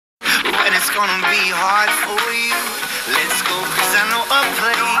gonna be hard for you. Let's go, cause I know a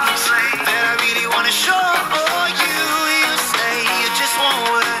place that I really wanna show you. You say you just want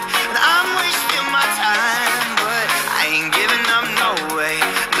what, and I'm wasting my time, but I ain't giving up, no way.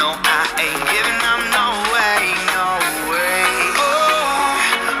 No, I ain't giving up, no way, no way. Oh,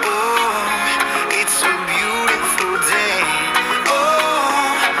 oh, it's a beautiful day.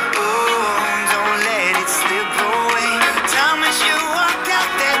 Oh, oh, don't let it slip away. Time as you walk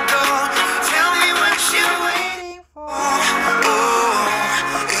out that door, tell me what you're waiting for. Oh,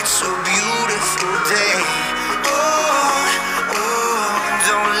 it's a beautiful day. Oh, oh,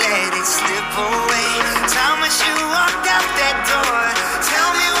 don't let it slip away. Time as you walk out that door, tell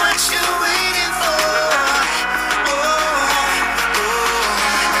me what you're waiting for. Oh, oh,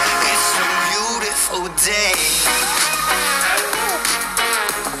 it's a beautiful day.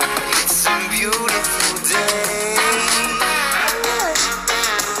 It's a beautiful day.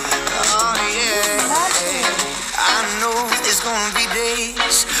 Oh yeah. I know there's gonna be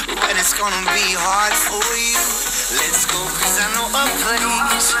days when it's gonna be hard for you. Let's go, cause I know